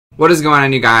What is going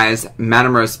on, you guys?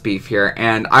 MadamRoastBeef here,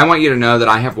 and I want you to know that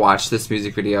I have watched this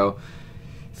music video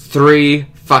 3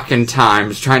 fucking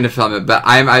times trying to film it, but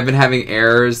I've been having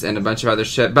errors and a bunch of other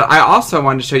shit. But I also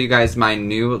wanted to show you guys my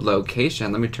new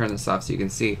location. Let me turn this off so you can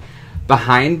see.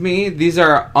 Behind me, these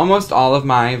are almost all of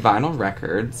my vinyl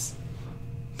records.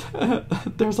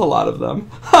 There's a lot of them.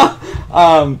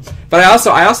 But I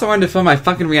also wanted to film my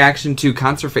fucking reaction to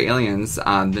Concert for Aliens,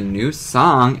 the new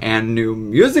song and new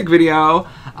music video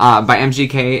by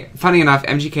MGK. Funny enough,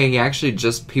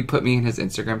 MGK, he put me in his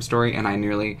Instagram story, and I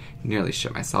nearly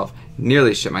shit myself.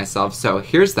 Nearly shit myself. So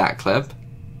here's that clip.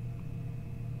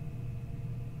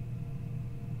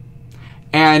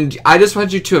 And I just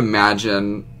want you to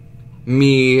imagine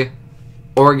me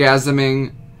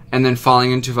orgasming and then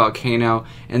falling into a volcano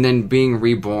and then being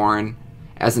reborn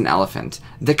as an elephant,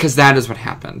 because that is what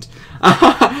happened.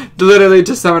 Literally,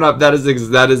 to sum it up, that is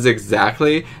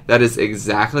exactly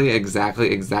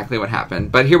what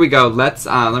happened. But here we go. Let's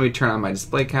let me turn on my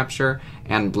display capture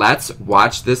and let's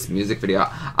watch this music video.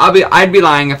 I'd be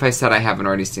lying if I said I haven't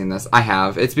already seen this. I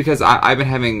have. It's because I've been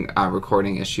having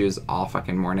recording issues all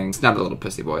fucking morning. It's not a little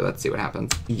pussy boy. Let's see what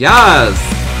happens. Yes.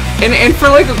 And for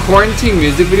like a quarantine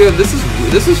music video, this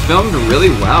was filmed really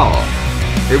well.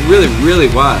 It really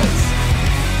was.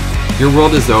 Your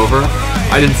world is over.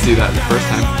 I didn't see that the first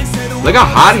time. Look how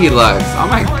hot he looks. Oh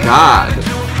my god.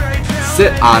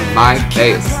 Sit on my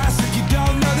face.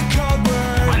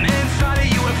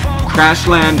 Crash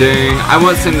landing. I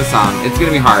won't sing the song. It's gonna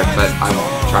be hard, but I will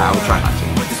try not to.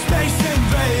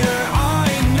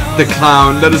 The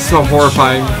clown. That is so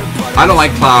horrifying. I don't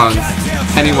like clowns.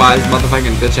 Pennywise,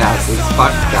 motherfucking bitch asses.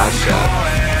 Fuck that shit.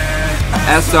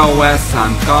 SOS,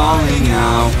 I'm calling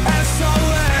now.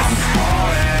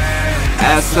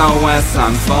 SOS,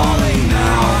 I'm falling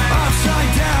now.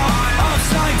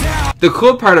 The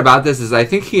cool part about this is I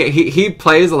think he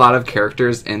plays a lot of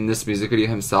characters in this music video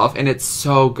himself, and it's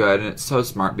so good and it's so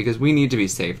smart because we need to be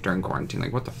safe during quarantine.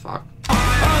 Like, what the fuck?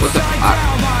 What the fuck?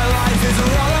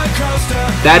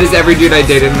 That is every dude I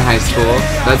dated in high school.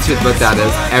 That's what that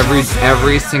is.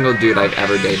 Every single dude I've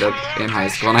ever dated in high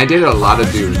school. And I dated a lot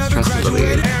of dudes, trust and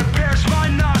believe.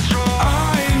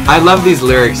 I love these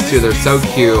lyrics too, they're so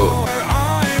cute.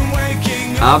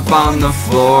 Up on the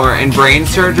floor. And brain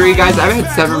surgery, guys. I've had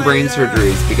 7 brain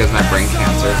surgeries because of my brain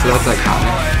cancer, so that's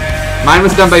iconic. Mine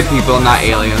was done by people, not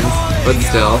aliens, but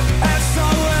still.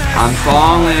 I'm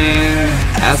falling.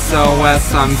 SOS,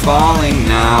 I'm falling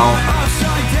now.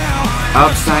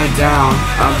 Upside down,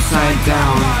 upside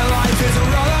down.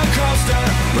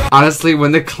 Honestly,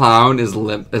 when the clown is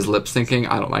lip syncing,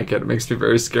 I don't like it. It makes me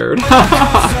very scared.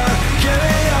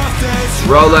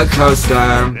 Roller coaster.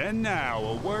 And now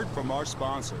a word from our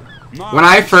sponsor. When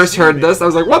I first heard this, I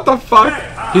was like, "What the fuck?"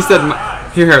 He said,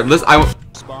 "Here, listen."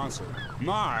 Sponsor.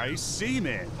 My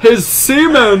semen. His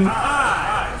semen.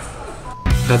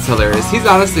 That's hilarious. He's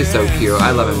honestly so cute.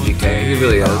 I love MGK. He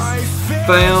really is.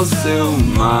 Fails too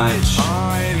much.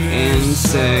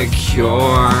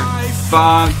 Insecure.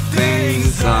 Fuck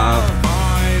things up.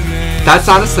 That's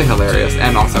honestly hilarious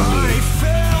and also me.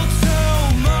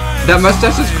 That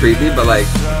mustache is creepy, but like,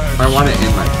 I want it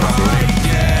in my pussy.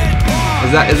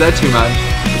 Is that too much?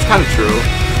 It's kind of true.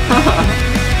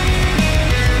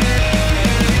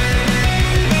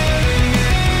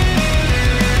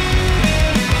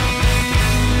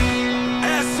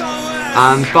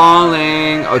 I'm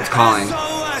falling. Oh, it's calling.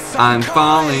 I'm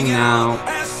falling now.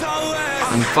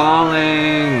 I'm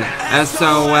falling.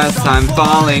 SOS, I'm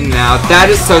falling now. That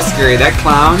is so scary. That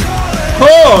clown.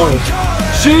 Oh,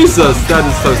 Jesus, that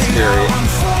is so scary.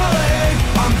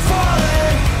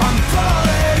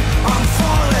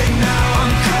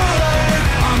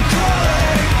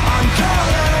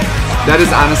 That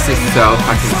is honestly so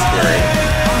fucking scary.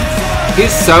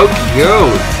 He's so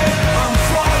cute.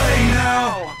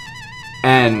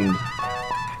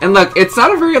 And look, it's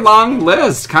not a very long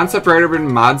list. Concept writer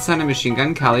Modson and Machine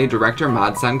Gun Kelly, director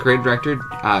Modson, creative director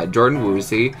Jordan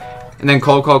Wozy, and then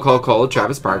Cole,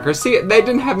 Travis Barker. See, they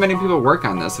didn't have many people work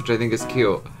on this, which I think is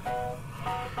cute.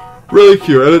 Really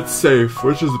cute, and it's safe,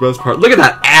 which is the best part. Look at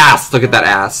that ass! Look at that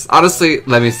ass. Honestly,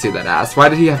 let me see that ass. Why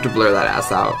did he have to blur that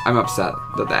ass out? I'm upset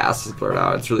that the ass is blurred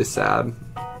out. It's really sad.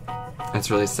 It's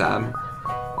really sad.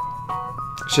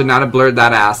 Should not have blurred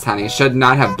that ass, honey. Should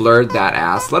not have blurred that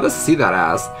ass. Let us see that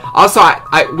ass. Also,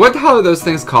 what the hell are those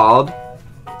things called?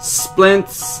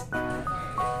 Splints.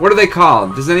 What are they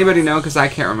called? Does anybody know? Because I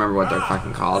can't remember what they're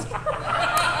fucking called.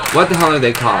 What the hell are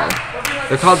they called?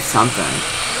 They're called something.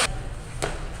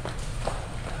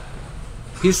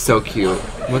 He's so cute.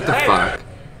 What the fuck?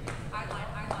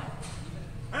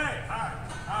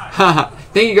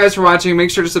 thank you guys for watching.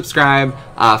 Make sure to subscribe.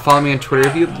 Follow me on Twitter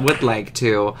if you would like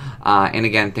to. And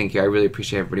again, thank you. I really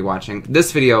appreciate everybody watching.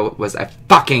 This video was a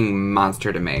fucking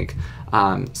monster to make.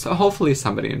 So hopefully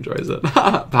somebody enjoys it.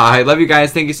 Bye. Love you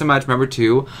guys. Thank you so much. Remember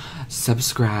to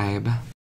subscribe.